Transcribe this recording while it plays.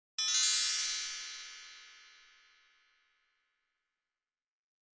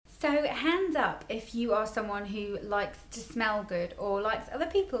So hands up if you are someone who likes to smell good or likes other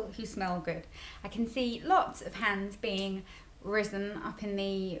people who smell good. I can see lots of hands being risen up in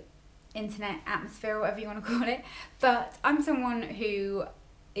the internet atmosphere, or whatever you want to call it, but I'm someone who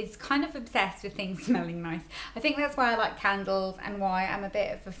is kind of obsessed with things smelling nice. I think that's why I like candles and why I'm a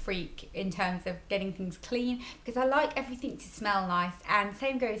bit of a freak in terms of getting things clean, because I like everything to smell nice, and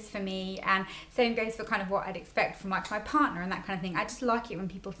same goes for me, and same goes for kind of what I'd expect from like my partner and that kind of thing. I just like it when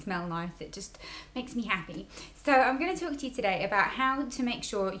people smell nice. It just makes me happy. So I'm going to talk to you today about how to make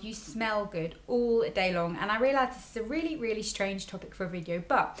sure you smell good all day long, and I realise this is a really strange topic for a video,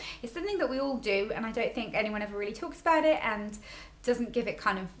 but it's something that we all do, and I don't think anyone ever really talks about it and doesn't give it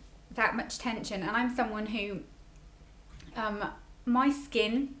kind of that much attention. And I'm someone who my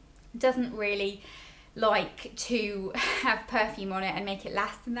skin doesn't really like to have perfume on it and make it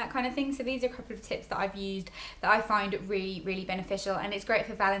last and that kind of thing. So these are a couple of tips that I've used that I find really beneficial, and it's great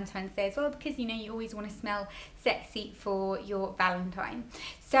for Valentine's Day as well, because you know you always want to smell sexy for your Valentine.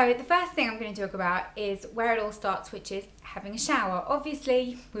 So the first thing I'm going to talk about is where it all starts, which is having a shower.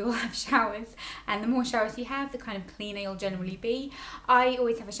 Obviously we all have showers, and the more showers you have, the kind of cleaner you'll generally be. I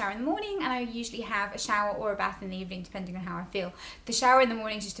always have a shower in the morning, and I usually have a shower or a bath in the evening depending on how I feel. The shower in the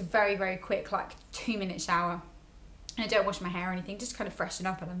morning is just a very quick, like 2-minute shower, and I don't wash my hair or anything, just kind of freshen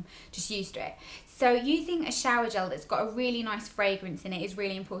up, and I'm just used to it. So using a shower gel that's got a really nice fragrance in it is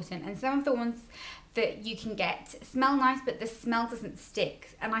really important, and some of the ones that you can get smell nice, but the smell doesn't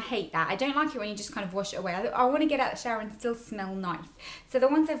stick, and I hate that. I don't like it when you just kind of wash it away. I want to get out of the shower and still smell nice. So the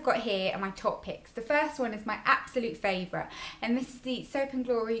ones I've got here are my top picks. The first one is my absolute favourite, and this is the Soap &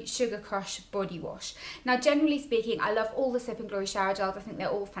 Glory Sugar Crush Body Wash. Now generally speaking, I love all the Soap & Glory shower gels. I think they're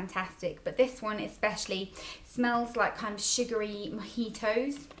all fantastic, but this one especially smells like kind of sugary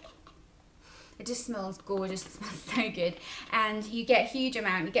mojitos. It just smells gorgeous, it smells so good, and you get a huge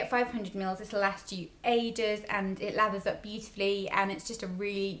amount. You get 500 mils. This will last you ages, and it lathers up beautifully, and it's just a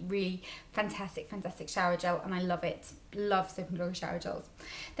really fantastic shower gel, and I love it. Love Soap & Glory shower gels.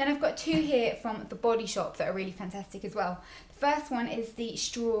 Then I've got two here from the Body Shop that are really fantastic as well. The first one is the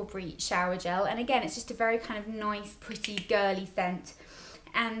Strawberry shower gel, and again it's just a very kind of nice, pretty, girly scent.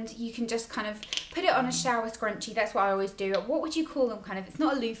 And you can just kind of put it on a shower scrunchie. That's what I always do. What would you call them? Kind of, it's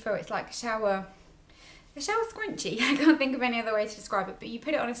not a loofah, it's like a shower scrunchie. I can't think of any other way to describe it, but you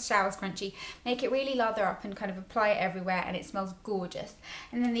put it on a shower scrunchie, make it really lather up and kind of apply it everywhere, and it smells gorgeous.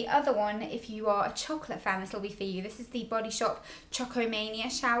 And then the other one, if you are a chocolate fan, this will be for you. This is the Body Shop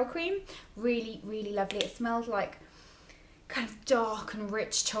Chocomainia shower cream. Really lovely. It smells like kind of dark and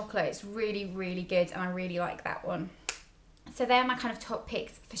rich chocolate. It's really good, and I really like that one. So they're my kind of top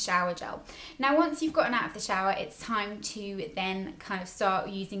picks for shower gel. Now once you've gotten out of the shower, it's time to then kind of start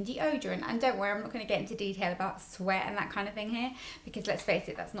using deodorant. And don't worry, I'm not going to get into detail about sweat and that kind of thing here, because let's face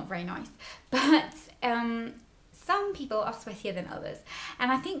it, that's not very nice. But some people are sweatier than others, and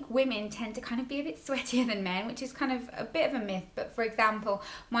I think women tend to kind of be a bit sweatier than men, which is kind of a bit of a myth. But for example,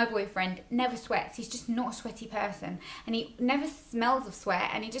 my boyfriend never sweats. He's just not a sweaty person, and he never smells of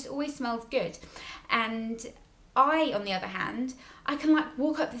sweat, and he just always smells good. And I, on the other hand, I can like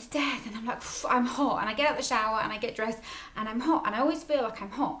walk up the stairs and I'm like, I'm hot, and I get out the shower and I get dressed and I'm hot, and I always feel like I'm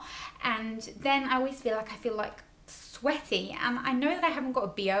hot, and then I always feel like sweaty, and I know that I haven't got a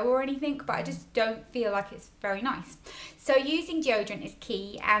BO or anything, but I just don't feel like it's very nice. So using deodorant is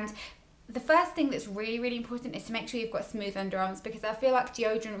key, and the first thing that's really important is to make sure you've got smooth underarms, because I feel like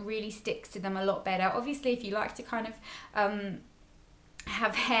deodorant really sticks to them a lot better. Obviously if you like to kind of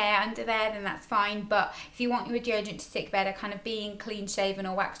have hair under there, then that's fine, but if you want your deodorant to stick better, kind of being clean shaven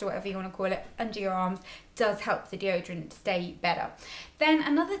or waxed or whatever you want to call it under your arms does help the deodorant stay better. Then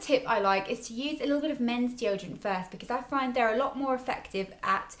another tip I like is to use a little bit of men's deodorant first, because I find they're a lot more effective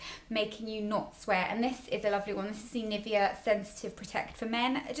at making you not sweat, and this is a lovely one. This is the Nivea Sensitive Protect for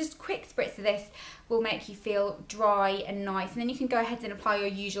Men. Just quick spritz of this will make you feel dry and nice, and then you can go ahead and apply your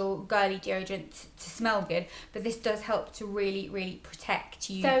usual girly deodorant to smell good, but this does help to really protect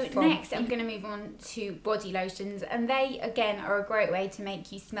you. So next I'm going to move on to body lotions, and they again are a great way to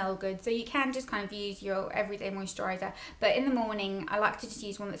make you smell good. So you can just kind of use your everyday moisturizer, but in the morning I like to just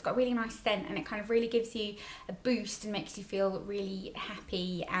use one that's got a really nice scent, and it kind of really gives you a boost and makes you feel really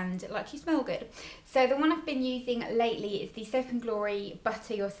happy and like you smell good. So the one I've been using lately is the Soap & Glory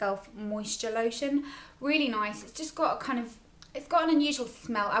Butter Yourself Moisture Lotion. Really nice. It's just got a kind of, it's got an unusual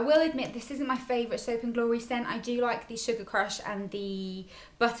smell. I will admit this isn't my favourite Soap & Glory scent. I do like the Sugar Crush and the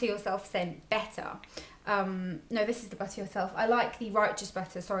Butter Yourself scent better. No, this is the Butter Yourself. I like the Righteous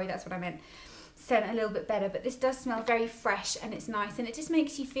Butter, sorry, that's what I meant. scent a little bit better, but this does smell very fresh and it's nice, and it just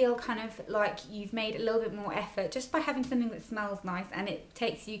makes you feel kind of like you've made a little bit more effort just by having something that smells nice, and it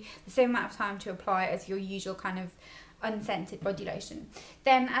takes you the same amount of time to apply as your usual kind of unscented body lotion.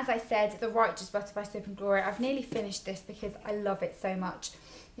 Then, as I said, the Righteous Butter by Soap & Glory. I've nearly finished this because I love it so much.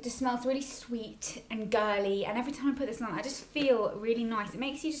 It just smells really sweet and girly, and every time I put this on I just feel really nice. It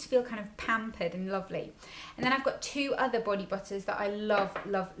makes you just feel kind of pampered and lovely. And then I've got two other body butters that I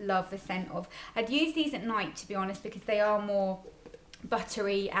love the scent of. I'd use these at night, to be honest, because they are more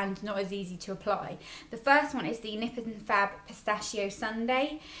buttery and not as easy to apply. The first one is the Nip and Fab Pistachio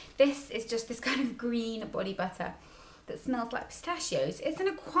Sundae. This is just this kind of green body butter that smells like pistachios. It's an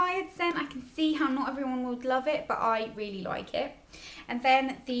acquired scent. I can see how not everyone would love it, but I really like it. And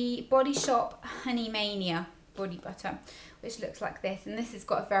then the Body Shop Honemania body butter, which looks like this, and this has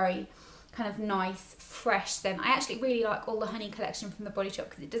got a very kind of nice fresh scent. I actually really like all the honey collection from the Body Shop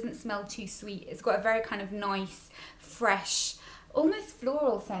because it doesn't smell too sweet. It's got a very kind of nice, fresh, almost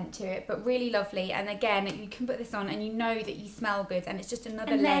floral scent to it, but really lovely. And again, you can put this on and you know that you smell good, and it's just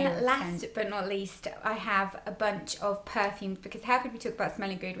another layer of scent. Last but not least, I have a bunch of perfumes, because how could we talk about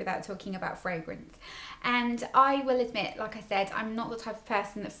smelling good without talking about fragrance? And I will admit, like I said, I'm not the type of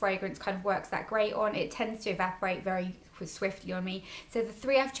person that fragrance kind of works that great on. It tends to evaporate very swiftly on me. So the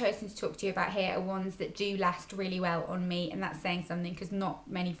three I've chosen to talk to you about here are ones that do last really well on me, and that's saying something because not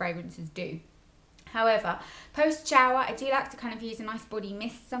many fragrances do. However, post shower, I do like to kind of use a nice body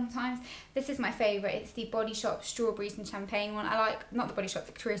mist sometimes. This is my favourite. It's the Body Shop Strawberries and Champagne one. I like, not the Body Shop,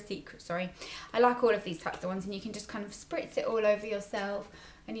 Victoria's Secret, sorry. I like all of these types of ones, and you can just kind of spritz it all over yourself,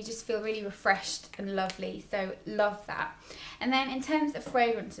 and you just feel really refreshed and lovely. So love that. And then in terms of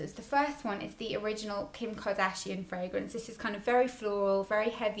fragrances, the first one is the original Kim Kardashian fragrance. This is kind of very floral,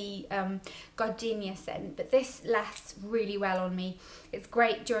 very heavy gardenia scent, but this lasts really well on me. It's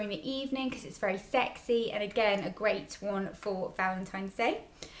great during the evening because it's very sexy, and again, a great one for Valentine's Day.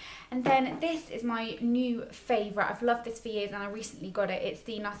 And then this is my new favourite. I've loved this for years and I recently got it. It's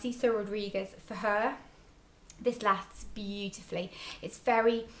the Narciso Rodriguez For Her. This lasts beautifully. It's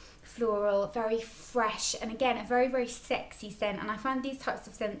very floral, very fresh, and again, a very sexy scent. And I find these types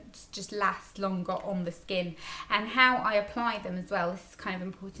of scents just last longer on the skin. And how I apply them as well, this is kind of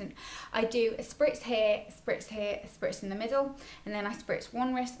important. I do a spritz here, a spritz in the middle, and then I spritz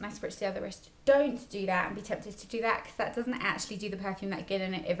one wrist and I spritz the other wrist. Don't do that and be tempted to do that, because that doesn't actually do the perfume that good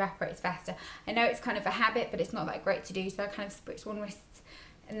and it evaporates faster. I know it's kind of a habit, but it's not that great to do, so I kind of spritz one wrist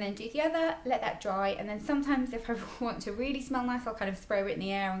and then do the other, let that dry, and then sometimes if I want to really smell nice, I'll kind of spray it in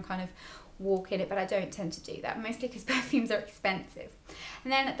the air and kind of walk in it, but I don't tend to do that, mostly because perfumes are expensive.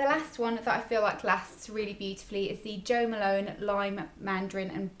 And then the last one that I feel like lasts really beautifully is the Jo Malone Lime, Mandarin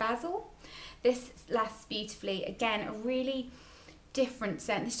and Basil. This lasts beautifully. Again, a really different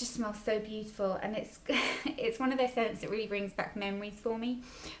scent. This just smells so beautiful, and it's one of those scents that really brings back memories for me,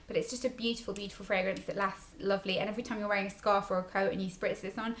 but it's just a beautiful fragrance that lasts lovely. And every time you're wearing a scarf or a coat and you spritz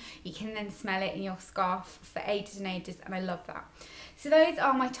this on, you can then smell it in your scarf for ages and ages, and I love that. So those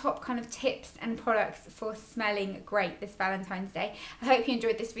are my top kind of tips and products for smelling great this Valentine's Day. I hope you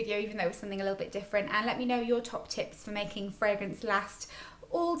enjoyed this video, even though it was something a little bit different, and let me know your top tips for making fragrance last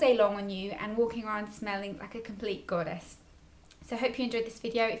all day long on you and walking around smelling like a complete goddess. So I hope you enjoyed this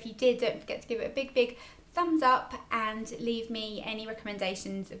video. If you did, don't forget to give it a big thumbs up and leave me any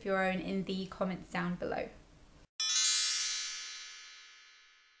recommendations of your own in the comments down below.